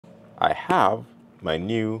I have my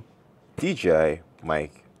new DJI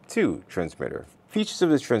Mic2 transmitter. Features of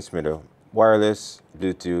this transmitter: wireless,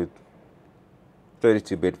 Bluetooth,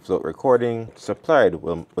 32-bit float recording, supplied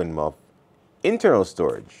wind muff, internal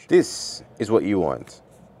storage. This is what you want.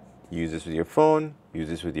 Use this with your phone, use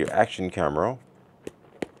this with your action camera.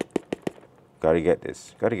 Gotta get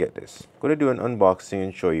this, gotta get this. Gonna do an unboxing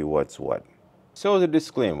and show you what's what. So the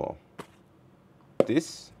disclaimer: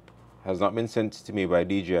 this has not been sent to me by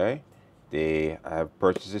DJI. I have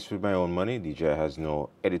purchased this with my own money. DJI has no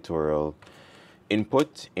editorial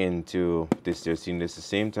input into this. They're seeing this the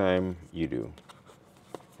same time you do.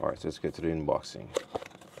 Alright, so let's get to the unboxing.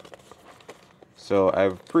 So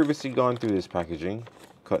I've previously gone through this packaging,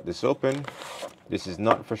 cut this open. This is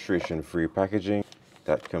not frustration-free packaging.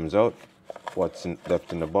 That comes out. What's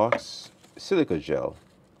left in the box: silica gel,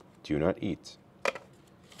 do not eat.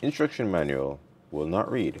 Instruction manual, will not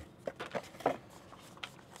read.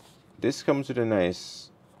 This comes with a nice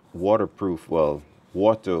waterproof, well,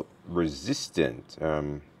 water resistant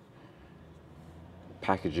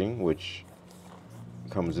packaging, which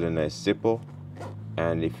comes with a nice zipper.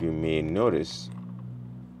 And if you may notice,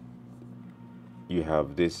 you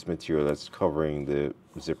have this material that's covering the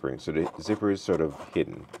zippering, so the zipper is sort of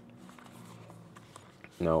hidden.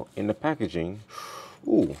 Now in the packaging,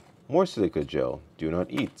 ooh, more silica gel, do not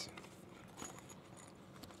eat.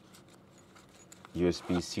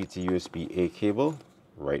 USB-C to USB-A cable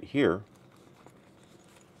right here.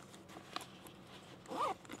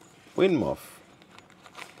 Wind muff.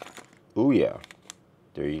 Oh yeah,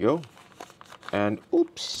 there you go. And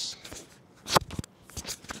oops,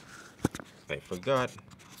 I forgot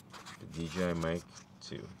the DJI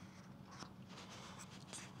Mic2.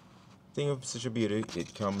 Thing of such a beauty,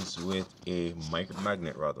 it comes with a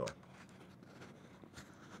magnet, rather.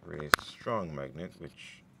 Very strong magnet,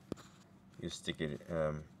 which you stick it,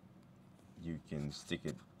 you can stick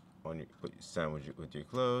it on your, sandwich it with your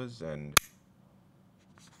clothes, and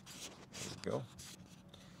there you go.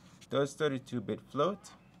 Does 32-bit float,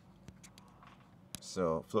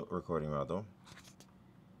 so float recording rather.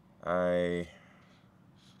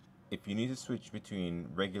 If you need to switch between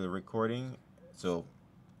regular recording, so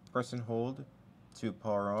press and hold to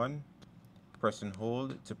power on, press and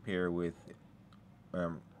hold to pair with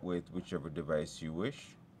whichever device you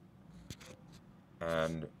wish,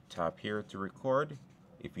 and tap here to record.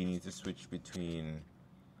 If you need to switch between,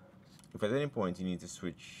 if at any point you need to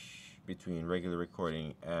switch between regular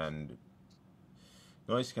recording and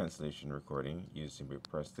noise cancellation recording, you simply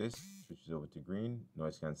press this, switches over to green,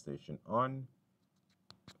 noise cancellation on,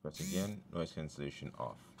 press again, noise cancellation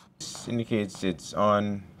off. This indicates it's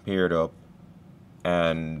on, paired up,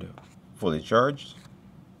 and fully charged.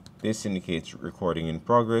 This indicates recording in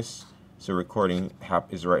progress. So recording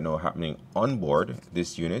is right now happening on board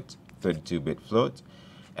this unit, 32-bit float,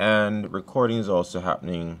 and recording is also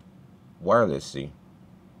happening wirelessly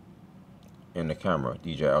in the camera,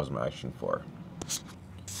 DJI Osmo Action 4.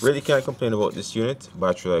 Really can't complain about this unit.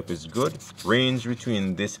 Battery life is good. Range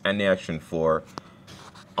between this and the Action 4,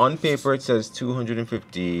 on paper it says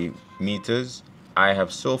 250 meters. I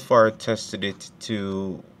have so far tested it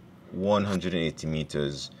to 180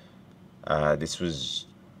 meters. This was,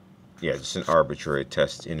 yeah, just an arbitrary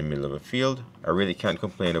test in the middle of a field. I really can't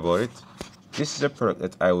complain about it. This is a product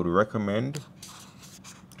that I would recommend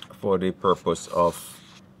for the purpose of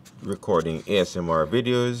recording ASMR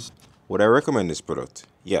videos. Would I recommend this product?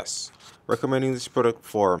 Yes. Recommending this product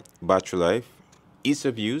for battery life, ease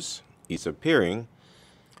of use, ease of pairing,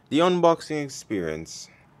 the unboxing experience,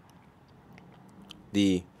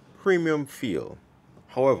 the premium feel.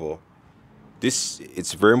 However,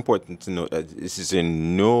 it's very important to note that this is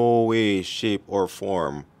in no way, shape, or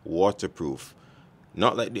form waterproof.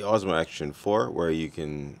 Not like the Osmo Action 4, where you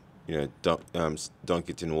can, dunk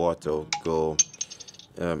it in water, go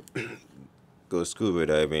scuba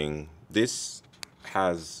diving. This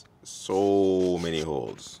has so many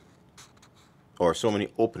holes, or so many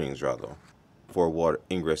openings rather, for water,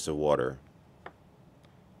 ingress of water.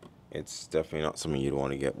 It's definitely not something you'd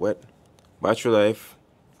want to get wet. Battery life,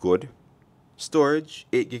 good. Storage,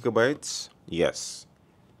 8 gigabytes. Yes,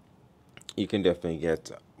 you can definitely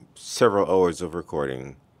get several hours of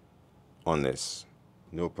recording on this,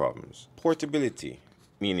 no problems. Portability,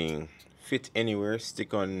 meaning fit anywhere,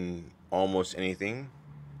 stick on almost anything.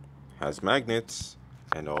 Has magnets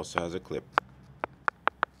and also has a clip.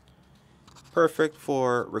 Perfect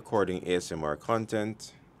for recording ASMR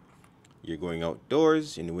content. You're going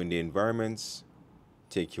outdoors in windy environments,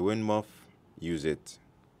 take your wind muff, use it.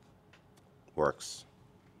 Works.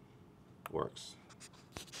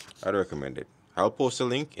 I'd recommend it. I'll post a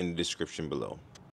link in the description below.